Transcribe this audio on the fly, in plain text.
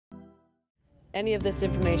any of this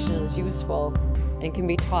information is useful and can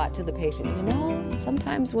be taught to the patient. You know,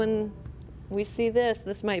 sometimes when we see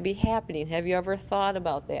this might be happening. Have you ever thought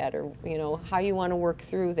about that? Or, you know, how you want to work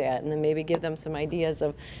through that, and then maybe give them some ideas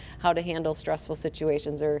of how to handle stressful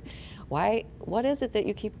situations, or what is it that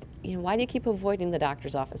you keep, you know, why do you keep avoiding the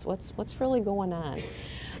doctor's office? What's really going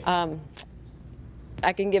on?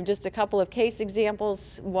 I can give just a couple of case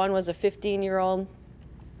examples. One was a 15-year-old,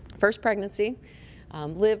 first pregnancy,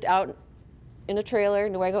 lived out in a trailer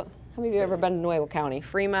in Nuevo. How many of you have ever been to Nuevo County?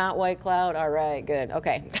 Fremont, White Cloud, all right, good,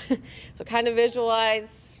 okay. So kind of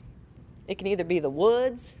visualize, it can either be the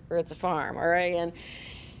woods or it's a farm, all right? And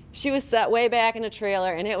she was set way back in a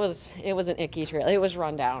trailer, and it was an icky trailer. It was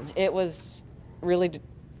run down. It was really,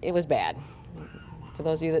 it was bad. For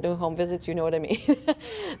those of you that do home visits, you know what I mean.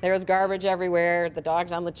 There was garbage everywhere, the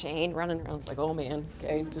dog's on the chain, running around. It's like, oh man,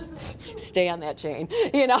 okay, just stay on that chain,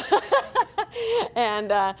 you know?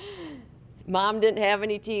 And Mom didn't have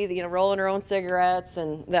any teeth, you know, rolling her own cigarettes,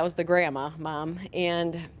 and that was the grandma, Mom.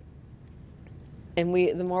 And the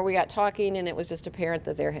more we got talking, and it was just apparent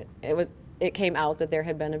that it came out that there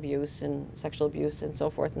had been abuse and sexual abuse and so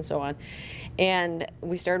forth and so on. And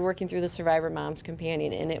we started working through the Survivor Moms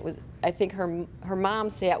Companion, and it was, I think her mom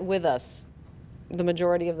sat with us the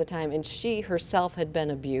majority of the time, and she herself had been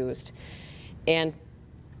abused. And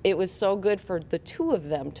it was so good for the two of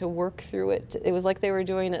them to work through it. It was like they were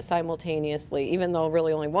doing it simultaneously, even though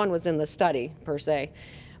really only one was in the study, per se.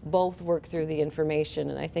 Both worked through the information,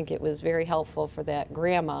 and I think it was very helpful for that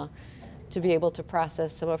grandma to be able to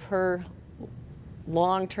process some of her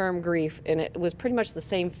long-term grief, and it was pretty much the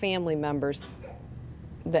same family members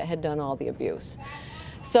that had done all the abuse.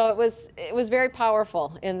 So it was very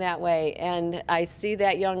powerful in that way, and I see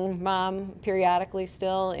that young mom periodically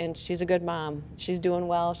still, and she's a good mom. She's doing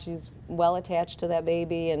well. She's well attached to that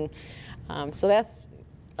baby, and so that's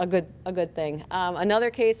a good thing.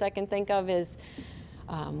 Another case I can think of is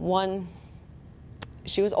one.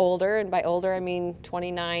 She was older, and by older I mean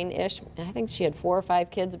 29-ish, and I think she had 4 or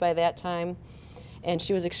 5 kids by that time, and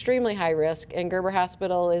she was extremely high risk. And Gerber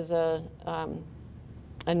Hospital is a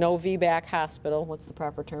no VBAC hospital. What's the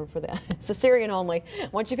proper term for that? Cesarean only.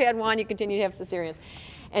 Once you've had one, you continue to have cesareans.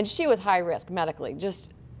 And she was high risk medically,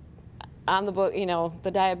 just on the book, you know,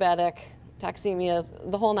 the diabetic, toxemia,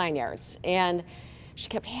 the whole 9 yards. And she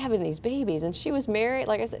kept having these babies, and she was married,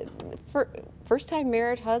 like I said, first time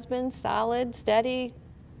marriage, husband, solid, steady,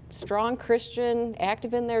 strong Christian,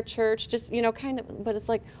 active in their church, just, you know, kind of, but it's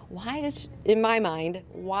like, why does she, in my mind,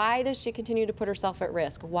 why does she continue to put herself at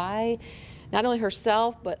risk? Why? Not only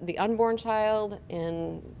herself, but the unborn child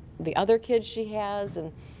and the other kids she has.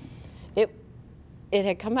 And it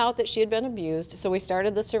had come out that she had been abused, so we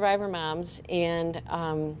started the Survivor Moms, and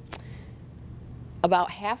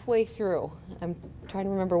about halfway through, I'm trying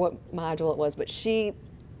to remember what module it was, but she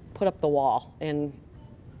put up the wall, and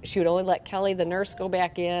she would only let Kelly, the nurse, go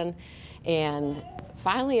back in. And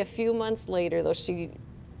finally, a few months later, though, she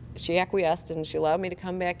acquiesced, and she allowed me to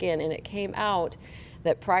come back in, and it came out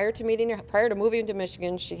that prior to moving to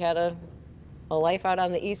Michigan, she had a life out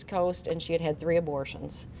on the East Coast, and she had had 3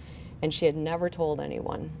 abortions, and she had never told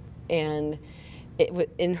anyone. And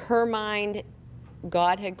in her mind,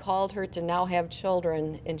 God had called her to now have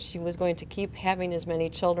children, and she was going to keep having as many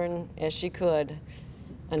children as she could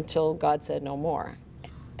until God said no more.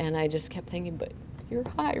 And I just kept thinking, but you're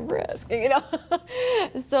high risk, you know?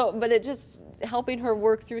 So, but it just helping her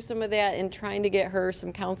work through some of that and trying to get her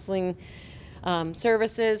some counseling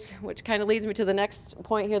services, which kind of leads me to the next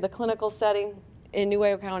point here, the clinical setting. In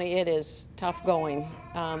Nuevo County, it is tough going.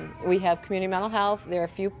 We have community mental health. There are a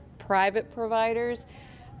few private providers,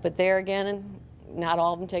 but there again, not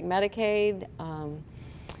all of them take Medicaid.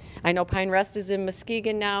 I know Pine Rest is in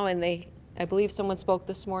Muskegon now, and I believe someone spoke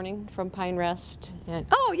this morning from Pine Rest, and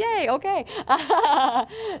oh, yay, okay.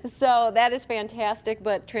 So that is fantastic,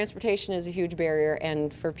 but transportation is a huge barrier,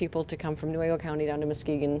 and for people to come from Nuevo County down to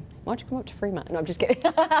Muskegon, why don't you come up to Fremont? No, I'm just kidding.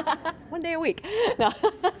 One day a week. No.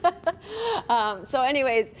 So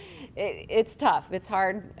anyways, it's tough. It's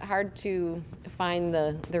hard to find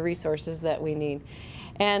the resources that we need.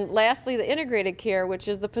 And lastly, the integrated care, which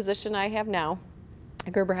is the position I have now.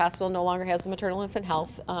 Gerber Hospital no longer has the maternal infant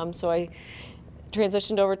health, so I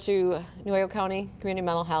transitioned over to Nuevo County Community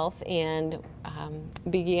Mental Health and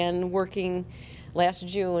began working last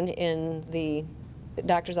June in the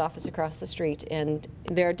doctor's office across the street. And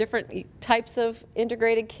there are different types of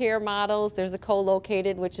integrated care models. There's a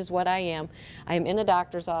co-located, which is what I am. I am in a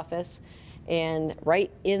doctor's office and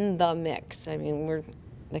right in the mix. I mean,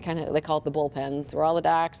 they call it the bullpen. It's where all the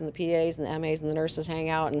docs and the PAs and the MAs and the nurses hang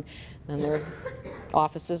out, and then their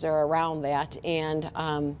offices are around that. And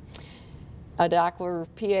a doc or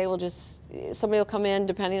PA will just, somebody will come in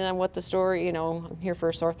depending on what the story, you know, I'm here for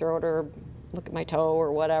a sore throat or look at my toe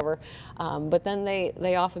or whatever. But then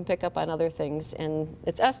they often pick up on other things, and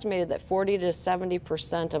it's estimated that 40 to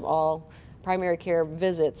 70% of all primary care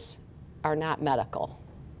visits are not medical.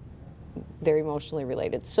 They're emotionally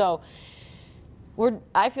related. So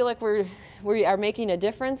I feel like we are making a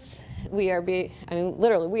difference. I mean,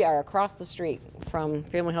 literally, we are across the street from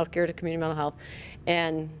family health care to community mental health.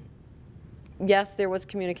 And yes, there was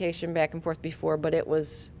communication back and forth before, but it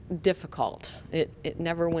was difficult. It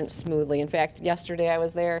never went smoothly. In fact, yesterday I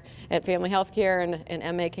was there at family health care,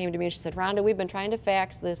 and MA came to me and she said, Rhonda, we've been trying to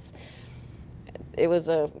fax this. It was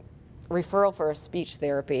a referral for a speech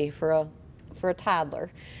therapy for a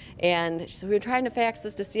toddler. And she said, we've been trying to fax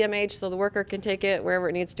this to CMH so the worker can take it wherever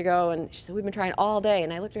it needs to go. And she said, we've been trying all day.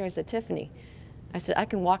 And I looked at her and I said, Tiffany, I said, I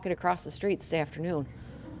can walk it across the street this afternoon.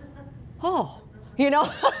 Oh, you know,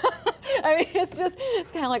 I mean,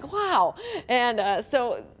 it's kind of like, wow. And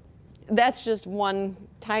so that's just one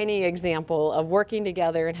tiny example of working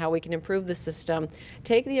together and how we can improve the system.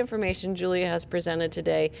 Take the information Julia has presented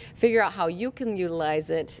today, figure out how you can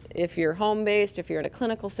utilize it. If you're home-based, if you're in a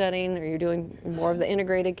clinical setting, or you're doing more of the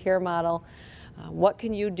integrated care model, what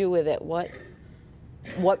can you do with it?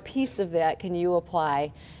 What piece of that can you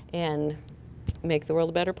apply and make the world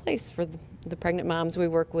a better place for the pregnant moms we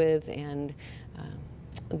work with and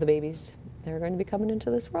the babies that are going to be coming into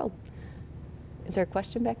this world. Is there a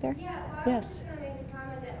question back there? Yeah, well, yes. I was just going to make a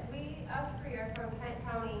comment that us three are from Kent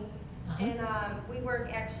County, and we work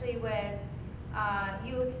actually with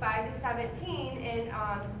youth 5 to 17 in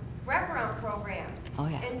wraparound program. Oh,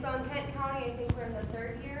 yeah. And so in Kent County, I think we're in the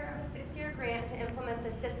 3rd year of a 6-year grant to implement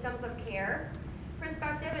the systems of care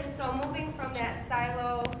perspective. And so moving from that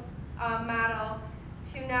silo model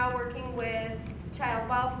to now working with child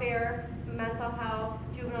welfare, mental health,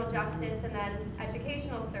 juvenile justice, and then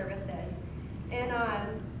educational services.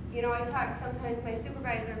 And you know, I talk sometimes to my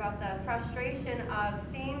supervisor about the frustration of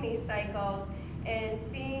seeing these cycles and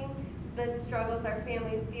seeing the struggles our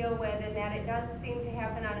families deal with, and that it does seem to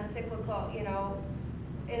happen on a cyclical, you know,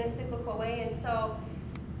 in a cyclical way. And so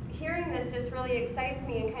hearing this just really excites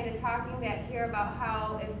me, and kind of talking back here about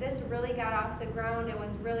how if this really got off the ground and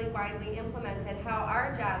was really widely implemented, how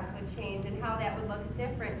our jobs would change and how that would look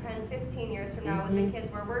different 10, 15 years from now with the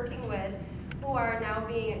kids we're working with who are now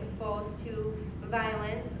being exposed to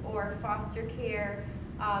violence or foster care,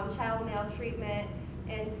 child maltreatment.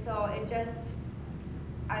 And so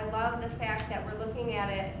I love the fact that we're looking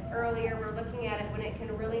at it earlier, we're looking at it when it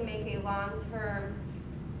can really make a long-term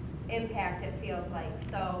impact, it feels like.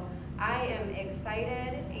 So I am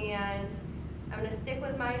excited, and I'm going to stick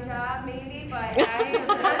with my job maybe, but I am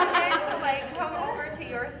tempted to like come over to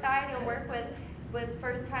your side and work with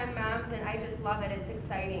first-time moms, and I just love it. It's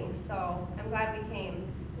exciting. So I'm glad we came.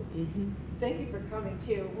 Thank you for coming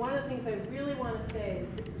too. One of the things I really want to say,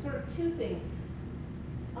 sort of two things.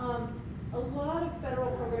 A lot of federal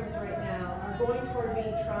programs right now are going toward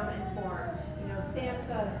being trauma-informed. You know,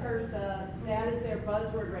 SAMHSA, HRSA, that is their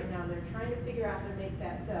buzzword right now. They're trying to figure out how to make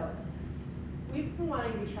that so. We've been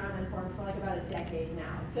wanting to be trauma-informed for like about a decade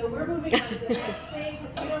now. So we're moving on to the next thing,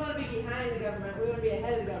 because we don't want to be behind the government, we want to be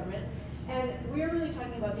ahead of the government. And we're really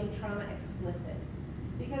talking about being trauma-explicit.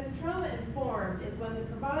 Because trauma-informed is when the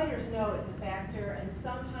providers know it's a factor, and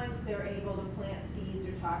sometimes they're able to plant seeds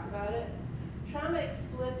or talk about it.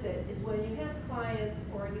 Trauma-explicit is when you have clients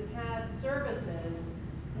or you have services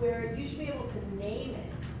where you should be able to name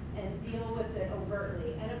it and deal with it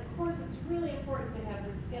overtly. And of course, it's really important to have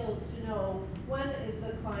the skills to know when is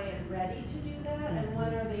the client ready to do that and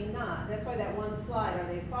when are they not. That's why that one slide, are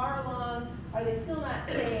they far along, are they still not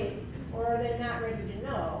safe, or are they not ready to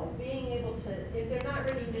know? Being able to, if they're not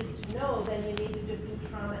ready to know, then you need to just do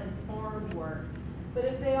trauma-informed work. But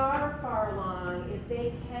if they are far along, if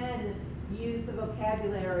they can use the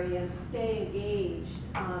vocabulary and stay engaged,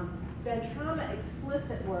 then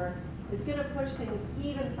trauma-explicit work is going to push things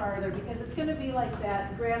even farther, because it's going to be like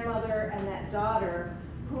that grandmother and that daughter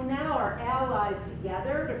who now are allies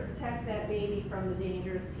together to protect that baby from the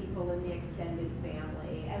dangerous people in the extended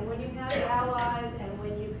family. And when you have allies and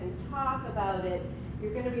when you can talk about it,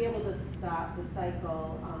 you're going to be able to stop the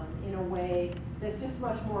cycle in a way that's just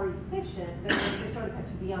much more efficient than when you sort of have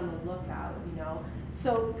to be on the lookout, you know.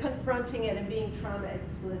 So confronting it and being trauma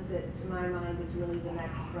explicit, to my mind, is really the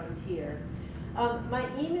next frontier. My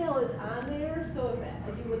email is on there, so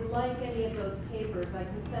if you would like any of those papers, I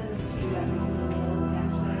can send them to you as an email.